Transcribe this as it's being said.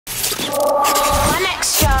My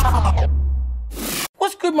next show.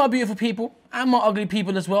 What's good, my beautiful people, and my ugly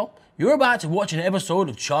people as well? You're about to watch an episode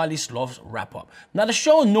of Charlie Sloth's wrap-up. Now, the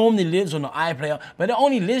show normally lives on the iPlayer, but it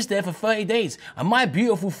only lives there for 30 days, and my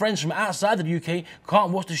beautiful friends from outside of the UK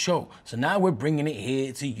can't watch the show, so now we're bringing it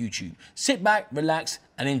here to YouTube. Sit back, relax,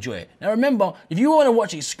 and enjoy it. Now remember, if you want to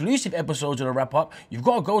watch exclusive episodes of the wrap-up, you've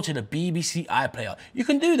got to go to the BBC iPlayer. You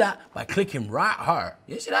can do that by clicking right here.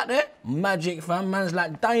 You see that there? Magic, fam, man's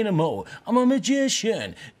like dynamo. I'm a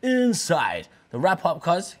magician inside. The wrap-up,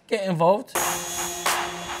 cuz, get involved.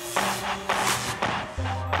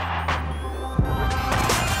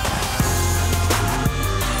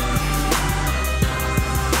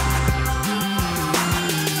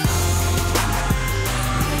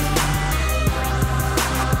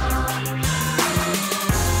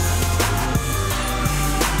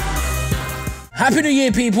 Happy New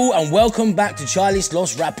Year, people, and welcome back to Charlie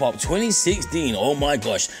Sloth's Wrap-Up 2016. Oh my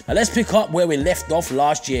gosh. Now let's pick up where we left off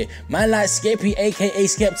last year. Man like Skeppy, aka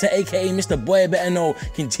Skepta, aka Mr. Boy Better Know,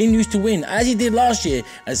 continues to win, as he did last year,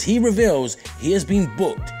 as he reveals he has been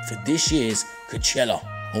booked for this year's Coachella.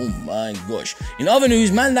 Oh my gosh. In other news,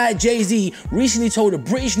 man like Jay-Z recently told a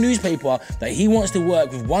British newspaper that he wants to work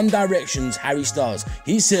with One Direction's Harry Styles.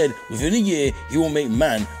 He said within a year, he will make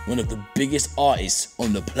man one of the biggest artists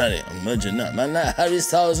on the planet. Imagine that, man like Harry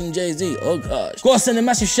Styles and Jay-Z, oh gosh. Gotta send a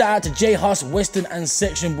massive shout out to J Hus, Western and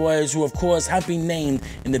Section Boys, who of course have been named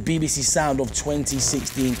in the BBC Sound of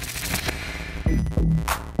 2016.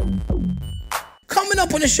 Coming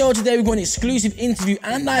up on the show today, we've got an exclusive interview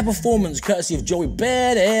and live performance courtesy of Joey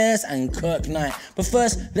Badass and Kirk Knight. But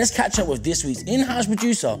first, let's catch up with this week's in-house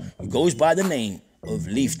producer, who goes by the name of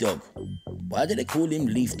Leaf Dog. Why do they call him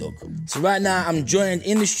Leaf Dog? So right now, I'm joined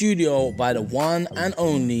in the studio by the one and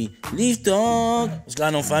only Leaf Dog. What's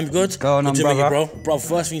going on, fam? You good? Going on, brother. Bro,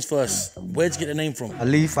 first things first. Where'd you get the name from? A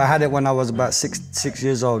leaf, I had it when I was about six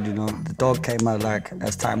years old, you know. The dog came out like,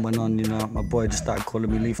 as time went on, you know. My boy just started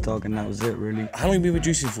calling me Leaf Dog and that was it, really. How long have you been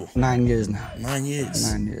producing for? 9 years now. 9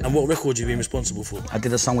 years? 9 years. And what record have you been responsible for? I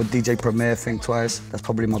did a song with DJ Premier, I think, twice. That's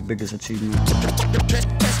probably my biggest achievement.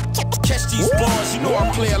 Catch these bars, you know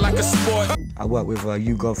I play it like a sport. I worked with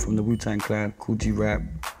YouGov from the Wu-Tang Clan, Cool G Rap,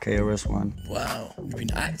 KRS-One. Wow, you've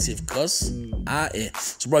been active, cuz. Out here.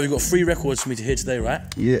 So, bro, you've got 3 records for me to hear today, right?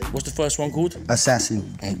 Yeah. What's the first one called?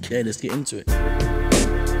 Assassin. Okay, let's get into it.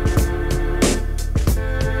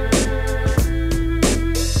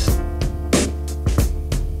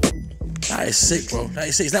 That is sick, bro. That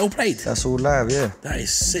is sick. Is that all played? That's all live, yeah. That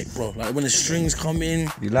is sick, bro. Like when the strings come in.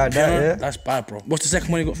 You like that, yeah? That's bad, bro. What's the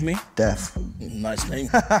second one you got for me? Death. Nice name.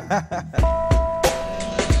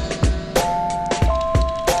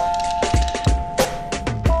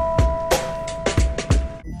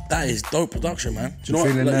 That is dope production, man. Do you know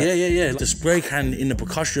what? Like, yeah. Like the spray can in the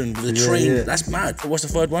percussion with the train. Yeah. That's mad. What's the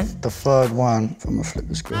third one? The third one, I'm gonna flip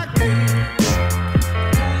the script.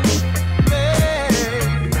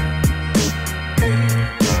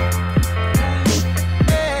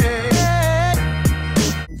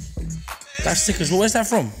 That's sick as well. Where's that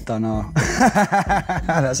from? Don't know.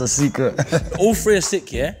 That's a secret. All 3 are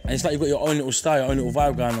sick, yeah? And it's like you've got your own little style, your own little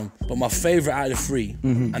vibe going on. But my favourite out of the 3,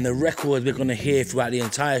 and the record we're gonna hear throughout the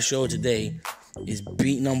entire show today, is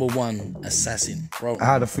beat number 1, Assassin. Bro. I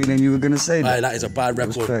had a feeling you were gonna say that. That is a bad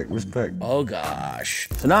record. Respect. Oh gosh.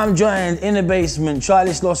 So now I'm joined in the basement,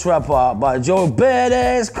 Charlie Sloth's Wrap-Up by Joe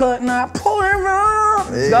Badass, Kirk Knight, pulling around.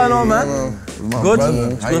 What's going on, man? Good?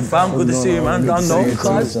 It's good, fam. Good to see you, man. Don't know,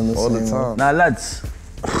 cuz. All the time. Now, lads,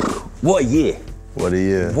 what a year. What a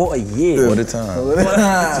year. What a year. What a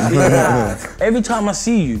time. Every time I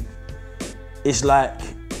see you, it's like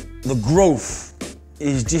the growth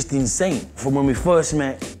is just insane. From when we first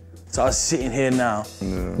met to us sitting here now.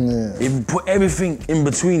 Yeah. If you put everything in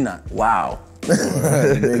between that, wow.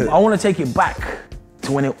 I want to take it back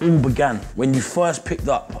to when it all began, when you first picked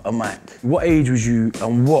up a mic. What age was you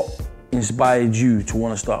and what inspired you to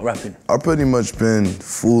want to start rapping? I've pretty much been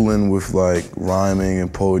fooling with like rhyming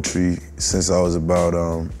and poetry since I was about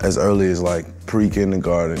as early as like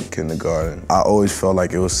pre-kindergarten, kindergarten. I always felt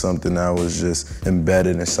like it was something that was just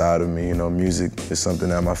embedded inside of me. You know, music is something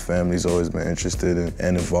that my family's always been interested in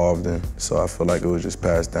and involved in. So I feel like it was just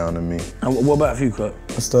passed down to me. And what about you, Kirk?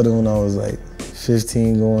 I started when I was like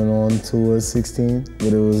 15 going on towards 16, but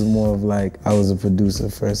it was more of like, I was a producer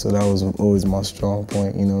first, so that was always my strong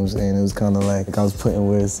point, you know what I'm saying? It was kind of like I was putting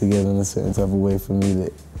words together in a certain type of way for me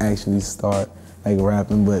to actually start like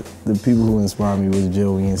rapping, but the people who inspired me was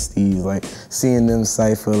Joey and Steve. Like seeing them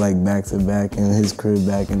cypher like back to back in his crib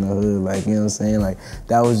back in the hood, like, you know what I'm saying? Like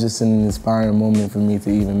that was just an inspiring moment for me to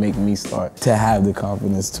even make me start to have the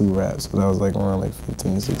confidence to rap. So that was like around like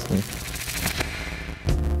 15, 16.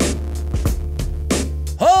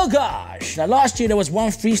 Oh gosh! Now last year there was one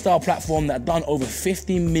freestyle platform that done over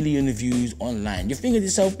 50 million views online. You're thinking to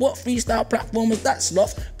yourself, what freestyle platform is that,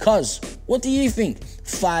 Sloth? Cuz, what do you think?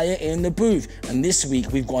 Fire in the Booth. And this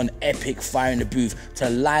week we've got an epic Fire in the Booth to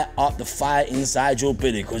light up the fire inside your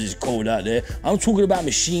belly because it's cold out there. I'm talking about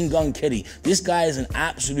Machine Gun Kelly. This guy is an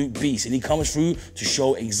absolute beast and he comes through to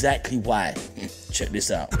show exactly why. Check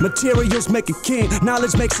this out. Materials make a king,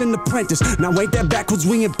 knowledge makes an apprentice. Now ain't that backwards,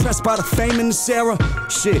 we impressed by the fame in this era?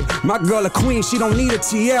 Shit, my girl a queen, she don't need a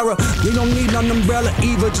tiara. We don't need an umbrella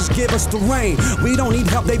either, just give us the rain. We don't need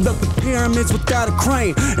help, they built the pyramids without a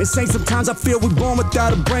crane. And say sometimes I feel we're born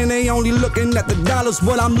without a brain. They only looking at the dollars,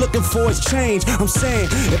 what I'm looking for is change. I'm saying,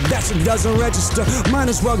 if that shit doesn't register, might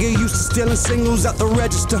as well get used to stealing signals out the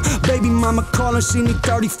register. Baby mama calling, she need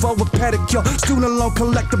 34 with pedicure. Student loan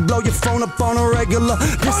collector, blow your phone up on a regular.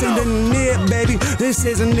 This ain't in it, baby. This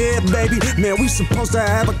isn't it, baby. Man, we supposed to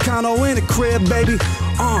have a condo in the crib, baby.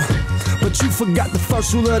 But you forgot the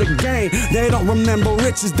first rule of the game. They don't remember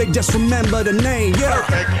riches, they just remember the name. Yeah.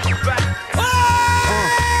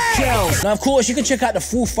 Now, of course, you can check out the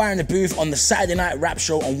full Fire in the Booth on the Saturday Night Rap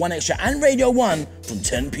Show on 1Extra and Radio 1 from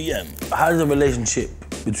 10 p.m. How does the relationship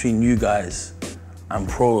between you guys and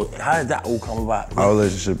Pro, how did that all come about? Our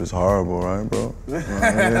relationship is horrible, right, bro?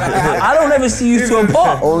 I don't ever see you two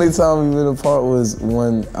apart. Only time we've been apart was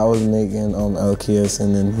when I was making LKS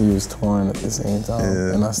and then he was touring at the same time.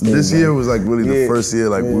 Yeah. And I stayed This year was like really the first year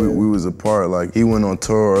like Yeah. we was apart. Like he went on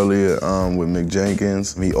tour earlier with Mick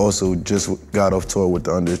Jenkins. He also just got off tour with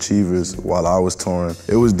the Underachievers while I was touring.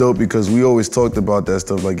 It was dope because we always talked about that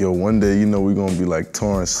stuff like, yo, one day, you know, we're gonna be like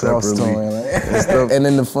touring separately. Cross-touring, like. And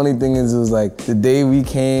then the funny thing is, it was like the day we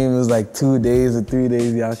came, it was like 2 days or 3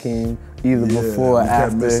 days y'all came, either before or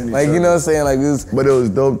after. Like, you know what I'm saying? Like this. But it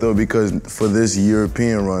was dope though because for this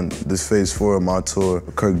European run, this phase 4 of my tour,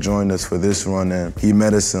 Kirk joined us for this run and he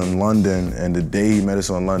met us in London, and the day he met us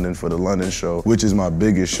in London for the London show, which is my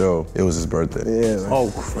biggest show, it was his birthday. Yeah. Like,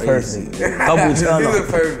 Oh, crazy. Double turn up.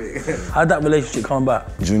 perfect. How'd that relationship come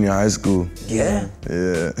about? Junior high school. Yeah?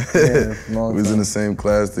 Yeah. long We was in the same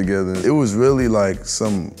class together. It was really like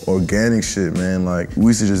some organic shit, man. Like we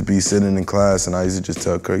used to just be sitting in class and I used to just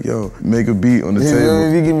tell Kirk, yo, make a beat on the table.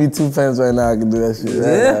 If you give me 2 pens right now, I can do that shit.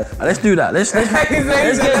 Yeah? Let's do that. Let's get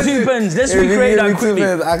 2 pens. Let's recreate that quickly.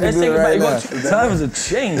 Let's take it back. Times have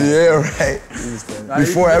changed. Yeah, right.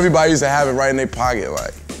 Before everybody used to have it right in their pocket,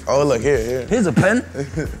 like, oh look, here. Here's a pen.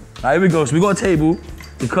 Alright, here we go. So we got a table.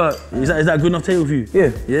 The cut. Is that a good enough table for you?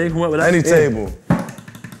 Yeah. Yeah, you can work with that? Any table.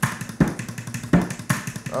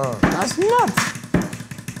 That's nuts.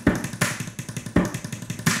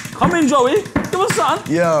 Come in, Joey. Give us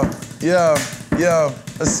something. Yo,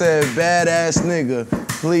 I said badass nigga,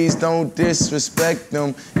 please don't disrespect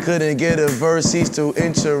him. Couldn't get a verse, he's too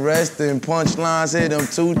interesting. Punchlines hit him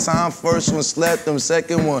 2 times, first one slept him,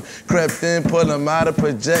 second one crept in, put him out of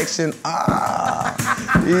projection.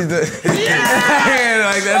 He's the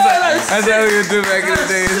like that's how we would do back in the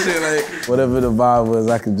day and shit. Like Whatever the vibe was,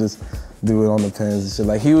 I could just do it on the pens and shit.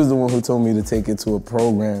 Like he was the one who told me to take it to a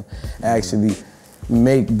program, actually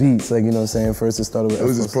make beats, like, you know what I'm saying? First it started with it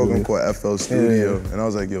was FL this program Studio. called FL Studio, Yeah. and I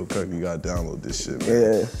was like, yo, Kirk, you gotta download this shit,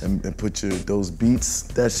 man. Yeah. And put those beats,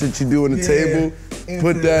 that shit you do on the table,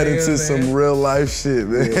 put that into some real life shit,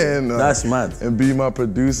 man. That's mad. And be my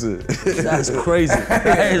producer. That's crazy.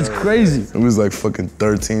 That is crazy. It was like fucking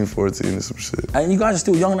 13, 14 or some shit. And you guys are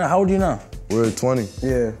still young now. How old are you now? We're at 20.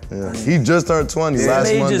 Yeah. He just turned 20 last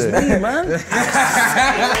Same age Monday. as me, man.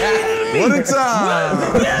 What a time!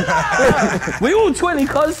 We all 20,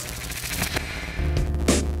 cuz.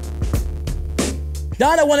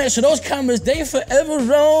 Down at 1Extra, those cameras, they forever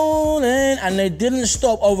rolling, and they didn't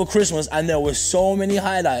stop over Christmas, and there were so many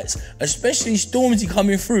highlights, especially Stormzy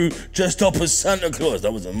coming through just up as Santa Claus.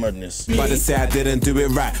 That was a madness. But they say I didn't do it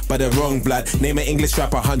right, but the wrong blood. Name an English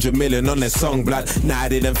rapper 100 million on their song blood. Nah, I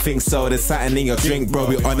didn't think so. There's something in your drink, bro.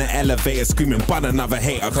 We on the elevator screaming, but another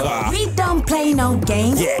hater. We don't play no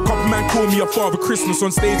games. Yeah, Couple man call me a Father Christmas.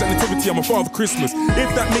 On stage at Nativity, I'm a Father Christmas.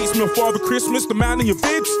 If that makes me a Father Christmas, the man in your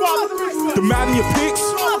vids, the man in your pics.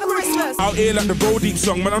 Out here like the Road Deep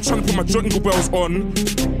song, man, I'm trying to put my Jingle Bells on.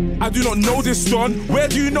 I do not know this Don. Where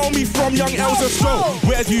do you know me from, young Elsa Slow?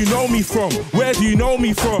 Where do you know me from? Where do you know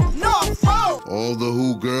me from? All the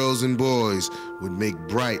Who girls and boys would make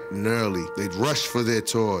bright and early. They'd rush for their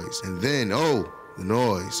toys. And then, The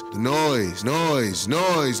noise, the noise, noise,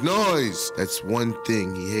 noise, noise. That's one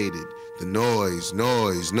thing he hated. The noise,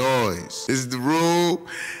 noise, noise. This is the rule.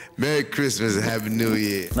 Merry Christmas and Happy New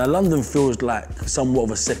Year. Now, London feels like somewhat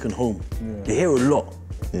of a second home. You hear a lot.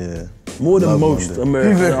 Yeah. More than Love most London.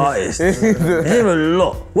 American artists. You hear a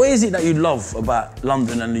lot. What is it that you love about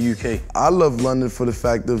London and the UK? I love London for the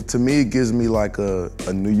fact that, to me, it gives me like a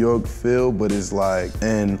New York feel, but it's like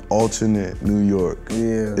an alternate New York,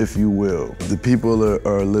 if you will. The people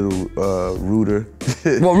are a little ruder.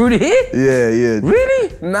 What, ruder here? Yeah.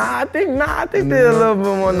 Really? Nah, I think they're a little bit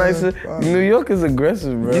more nicer. New York is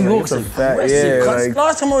aggressive, bro. New York's aggressive. Yeah,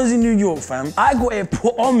 last time I was in New York, fam, I got it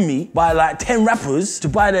put on me by like 10 rappers to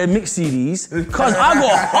buy their mix CDs, cause I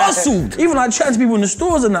got hustled. Even like chatting to people in the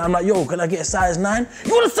stores and that, I'm like, yo, can I get a size 9?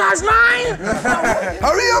 You want a size 9?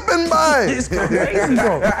 Hurry up and buy. It's crazy,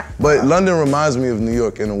 bro. But London reminds me of New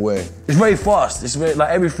York in a way. It's very fast. It's very, like,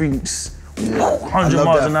 everything's 100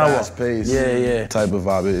 miles an hour. Fast pace. Yeah. Type of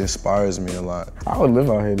vibe. It inspires me a lot. I would live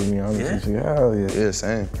out here, to be honest with you. Hell yeah. Yeah,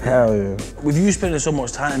 same. Hell yeah. With you spending so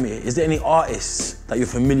much time here, is there any artists that you're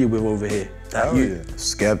familiar with over here?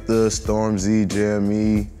 Skepta, Stormzy,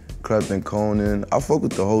 JME, Krypton Conan. I fuck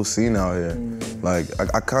with the whole scene out here. Like,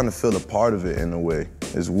 I kind of feel a part of it in a way.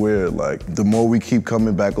 It's weird, like, the more we keep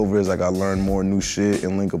coming back over here, it's like I learn more new shit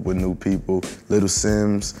and link up with new people. Little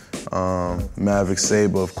Sims, Maverick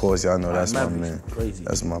Sabre, of course, y'all know that's my man. Crazy.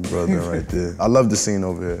 That's my brother right there. I love the scene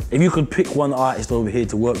over here. If you could pick one artist over here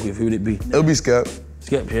to work with, who would it be? It'll be Skep.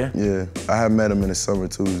 Skep, yeah? Yeah, I have met him in the summer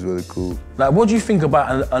too, he's really cool. Like, what do you think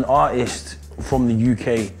about an artist from the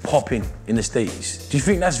UK popping in the States? Do you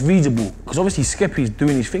think that's feasible? Because obviously Skeppy's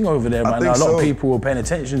doing his thing over there, man. A lot of people are paying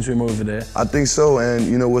attention to him over there. I think so, and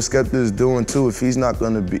you know what Skepta is doing too, if he's not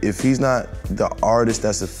the artist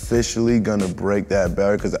that's officially gonna break that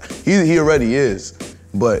barrier, because he already is,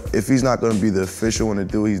 but if he's not gonna be the official one to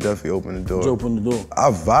do it, he's definitely opening the door. He's opening the door.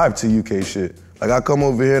 I vibe to UK shit. Like, I come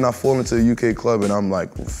over here and I fall into a UK club and I'm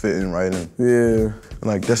like fitting right in. Yeah.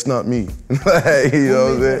 Like, that's not me. Like, you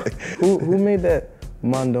know what I'm saying? Who made that?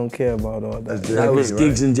 Man don't care about all that. That was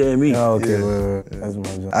Giggs and JME. Oh, okay, wait. That's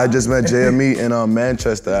my job. I just met JME in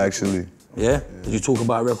Manchester, actually. Yeah? Did you talk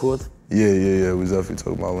about a record? Yeah. We was definitely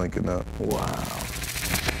talking about linking up. Wow.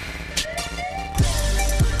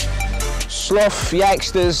 Sloth,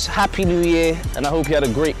 Yaksters, Happy New Year, and I hope you had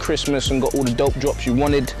a great Christmas and got all the dope drops you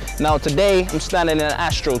wanted. Now today, I'm standing in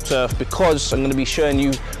AstroTurf because I'm going to be showing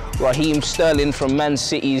you Raheem Sterling from Man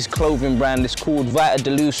City's clothing brand. It's called Vita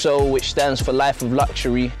Deluso, which stands for Life of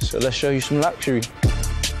Luxury. So let's show you some luxury.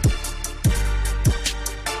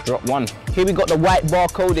 Drop one. Here we got the white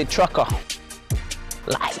barcoded trucker.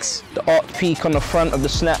 Likes. The art peak on the front of the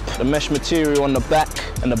snap, the mesh material on the back,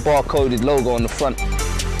 and the barcoded logo on the front.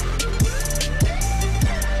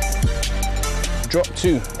 Drop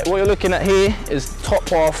two. What you're looking at here is the top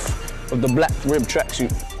half of the black rib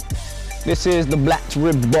tracksuit. This is the black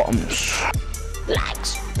ribbed bottoms.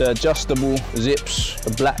 Likes. The adjustable zips,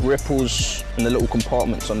 the black ripples, and the little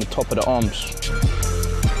compartments on the top of the arms.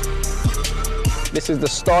 This is the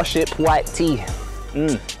Starship white tee.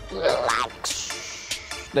 Likes.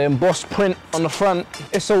 The embossed print on the front.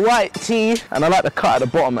 It's a white tee, and I like the cut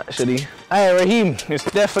at the bottom actually. Hey Raheem, it's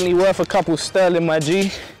definitely worth a couple sterling, my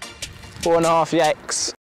G. 4.5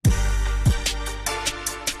 yikes.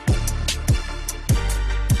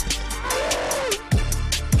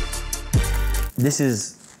 This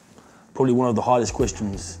is probably one of the hardest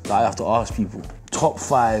questions that I have to ask people. Top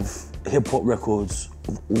 5 hip-hop records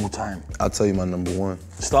of all time. I'll tell you my number 1.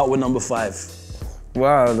 Start with number 5.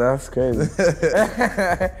 Wow, that's crazy.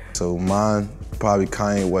 So mine, probably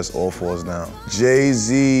Kanye West, All Falls Down.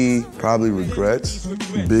 Jay-Z, probably Regrets.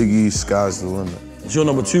 Biggie, Sky's the Limit. It's your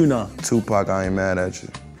number 2 now. Tupac, I Ain't Mad at You.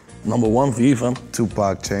 Number 1 for you, fam.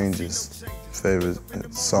 Tupac, Changes. Favorite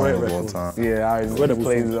song of all time. Yeah, I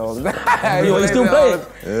play it all the time. You still play it?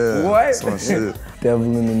 Yeah. What? That's my shit. Devil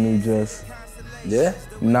in the New Dress. Yeah?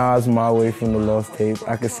 Nas, My Way from the Lost Tapes.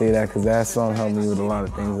 I could say that because that song helped me with a lot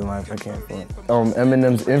of things in life I can't front.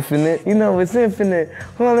 Eminem's Infinite. You know, it's Infinite.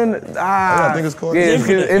 I think it's called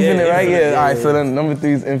Infinite, right? Yeah. All right, so then number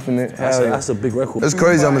 3 is Infinite. That's a big record. It's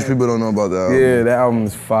crazy how much people don't know about that album. Yeah, that album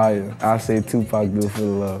is fire. I say Tupac, Do It For The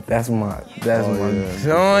Love. That's my joint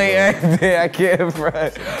right there. I can't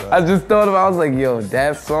front. I just thought about it. I was like, yo,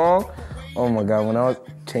 that song, oh my God, when I was,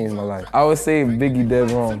 changed my life. I would say Biggie, Dead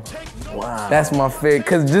Wrong. Wow. That's my favorite,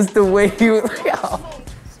 cause just the way he was,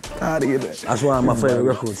 how do you do that? That's one of my favorite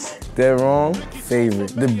records. Dead Wrong,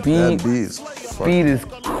 favorite. The beat is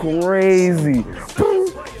crazy.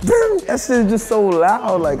 That shit is just so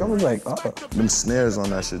loud. Like, I was like, oh. Them snares on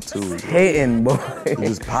that shit too. Hitting, boy.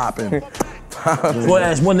 Just popping.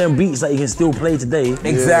 Well, it's one of them beats that you can still play today.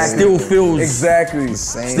 Exactly. Still feels... Exactly.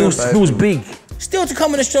 Still feels big. Still to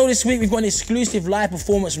come on the show this week, we've got an exclusive live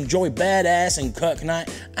performance from Joey Badass and Kirk Knight,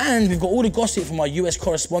 and we've got all the gossip from our US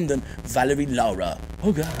correspondent, Valerie Lora.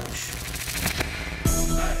 Oh gosh.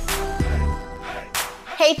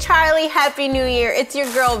 Hey Charlie, Happy New Year. It's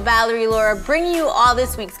your girl Valerie Lora bringing you all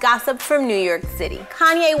this week's gossip from New York City.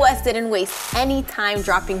 Kanye West didn't waste any time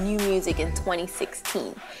dropping new music in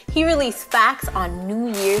 2016. He released Facts on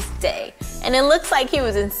New Year's Day, and it looks like he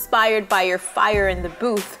was inspired by your fire in the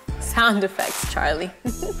booth sound effects, Charlie.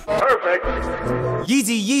 Perfect.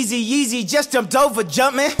 Yeezy, Yeezy, Yeezy, just jumped over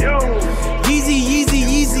Jumpman. Yeezy, Yeezy,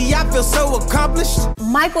 Yeezy, I feel so accomplished.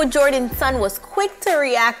 Michael Jordan's son was quick to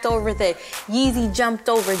react over the Yeezy jumped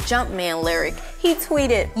over Jumpman lyric. He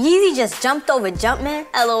tweeted, "Yeezy just jumped over Jumpman?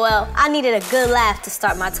 LOL, I needed a good laugh to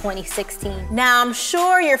start my 2016. Now I'm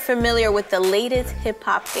sure you're familiar with the latest hip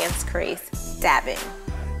hop dance craze, dabbing.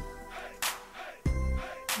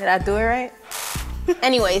 Did I do it right?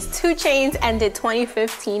 Anyways, 2 Chainz ended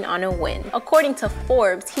 2015 on a win. According to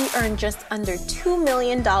Forbes, he earned just under $2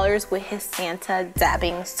 million with his Santa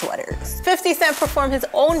dabbing sweaters. 50 Cent performed his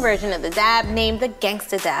own version of the dab, named the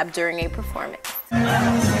Gangsta Dab, during a performance.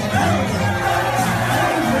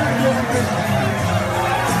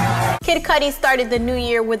 Kid Cudi started the new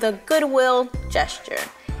year with a goodwill gesture.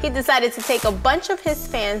 He decided to take a bunch of his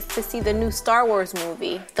fans to see the new Star Wars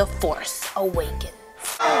movie, The Force Awakens.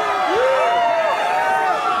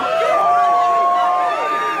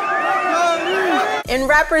 In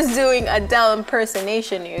rappers doing Adele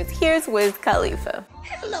impersonation news, here's Wiz Khalifa.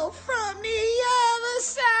 Hello from the other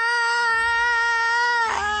side,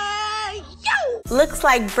 yo! Looks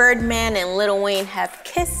like Birdman and Lil Wayne have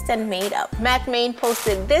kissed and made up. Mac Maine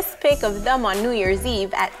posted this pic of them on New Year's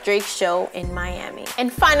Eve at Drake's show in Miami.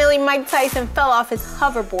 And finally, Mike Tyson fell off his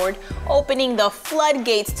hoverboard, opening the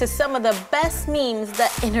floodgates to some of the best memes the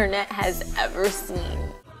internet has ever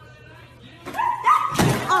seen.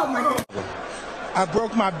 Oh my God. I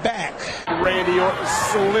broke my back. Randy Orton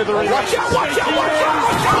slithering. Watch out, watch out, watch out,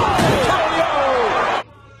 watch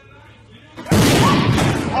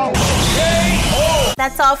out!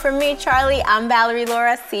 That's all from me, Charlie. I'm Valerie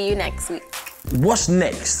Lora. See you next week. What's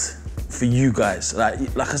next for you guys? Like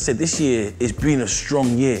I said, this year it's been a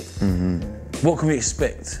strong year. What can we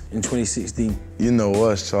expect in 2016? You know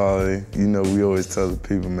us, Charlie. You know we always tell the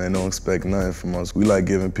people, man, don't expect nothing from us. We like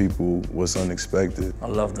giving people what's unexpected. I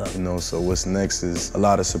love that. You know, so what's next is a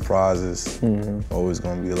lot of surprises. Always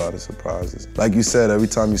gonna be a lot of surprises. Like you said, every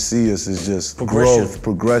time you see us, it's just growth,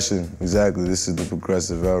 progression. Exactly, this is the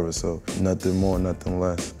progressive era, so nothing more, nothing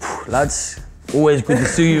less. Lads, always good to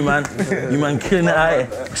see you, man. You man killing it out here.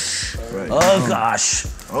 Oh gosh.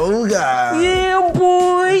 Oh God. Yeah,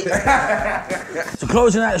 boy. So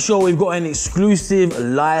closing out the show, we've got an exclusive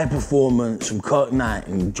live performance from Kirk Knight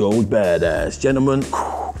and Joey Badass. Gentlemen,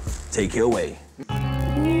 take it away. Yeah.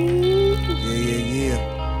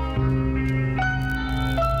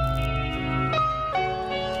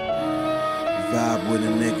 Vibe with a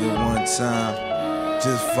nigga one time.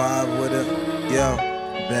 Just vibe with her. Yo,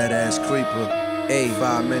 badass creeper. Hey,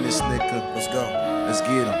 5 minutes, nigga. Let's go. Let's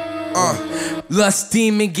get him. Lust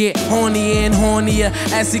demon get hornier and hornier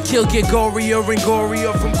as the kill get gorier and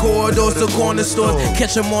gorier from corridors to corner stores.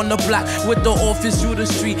 Catch him on the block with the office through the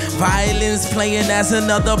street. Violence playing as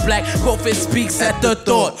another black prophet speaks at the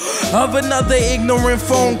thought of another ignorant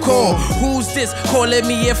phone call. Who's this calling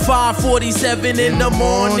me at 5:47 in the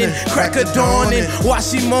morning? Crack of dawning, why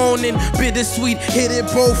she moaning? Bittersweet, hit it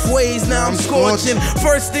both ways, now I'm scorching.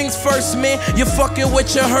 First things first, man, you fucking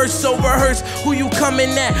with your hearse, so rehearse who you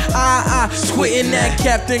coming at. Squitting that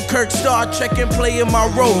Captain Kirk, Star Trek and playing my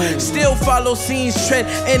role. Still follow scenes, tread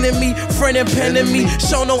enemy, friend and pen to me.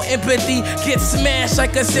 Show no empathy, get smashed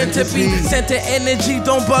like a centipede. Center energy,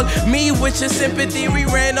 don't bug me with your sympathy. We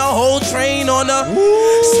ran a whole train on a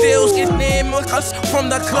still getting us from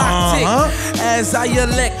the clock tick. As I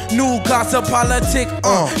elect new gossip politic.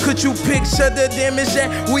 Could you picture the damage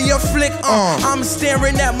that we afflict? I'm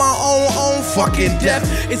staring at my own fucking death.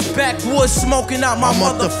 It's backwoods smoking out my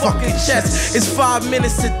motherfucking chest. It's 5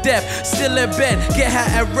 minutes to death, still in bed, get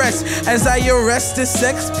her at rest. As I arrest the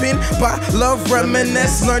sex pin by love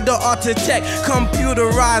reminisce. Learn the art to tech,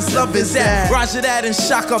 computerized love is that. Roger that and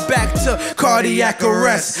shock her back to cardiac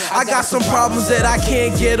arrest. I got some problems that I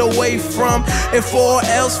can't get away from. If all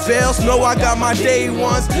else fails, know I got my day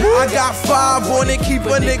ones. I got 5 on it, keep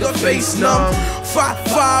a nigga face numb.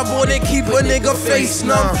 5 on it, keep a nigga face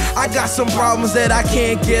numb. I got some problems that I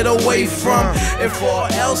can't get away from. If all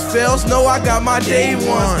else fails, know I got my day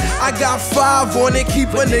ones. I got 5 on it, keep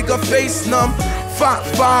a nigga face numb.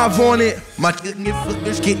 5 on it. My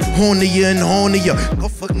fuckers get hornier and hornier. Go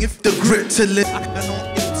fucking if the grip till it.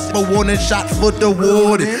 A warning shot for the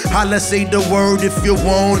warden. Holla, say the word if you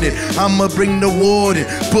want it. I'ma bring the warden.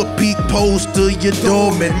 Put peak post to your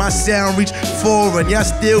doorman. My sound reach foreign. Y'all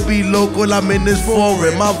still be local, I'm in this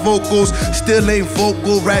foreign. My vocals still ain't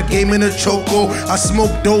vocal. Rap game in a choco. I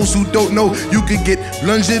smoke those who don't know. You can get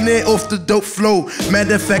lunging in off the dope flow.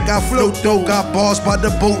 Matter of fact, I float though. Got bars by the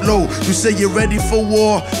boatload. You say you're ready for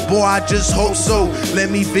war? Boy, I just hope so.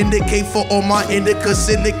 Let me vindicate for all my indicas.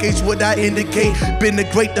 Indicates what I indicate. Been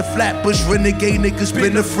a great the Flatbush renegade niggas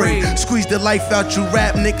been afraid. Squeeze the life out you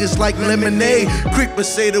rap niggas like lemonade. Creepers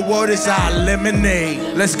say the word is our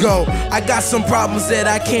lemonade. Let's go. I got some problems that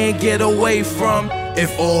I can't get away from.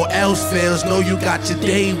 If all else fails, know you got your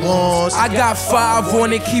day ones. I got 5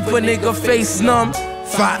 on it, keep a nigga face numb.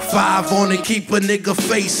 5 on it, keep a nigga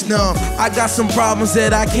face numb. I got some problems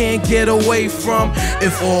that I can't get away from.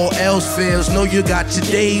 If all else fails, know you got your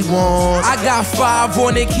day ones. I got 5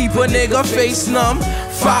 on it, keep a nigga face numb.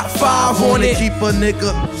 5 on it, keep a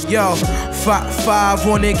nigga. Yo, 5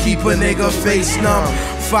 on it, keep a nigga face numb.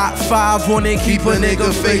 5 on it, keep a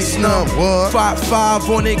nigga face numb. 5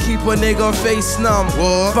 on it, keep a nigga face numb.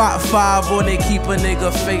 5 on it, keep a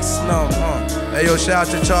nigga face numb. Hey yo, shout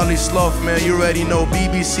out to Charlie Sloth, man. You already know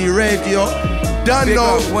BBC Radio. Done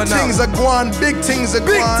know. Things are going, big things are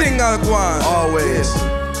going. Big thing are going. Always.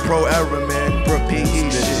 Pro era, man. Pro PE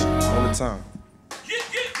shit all the time.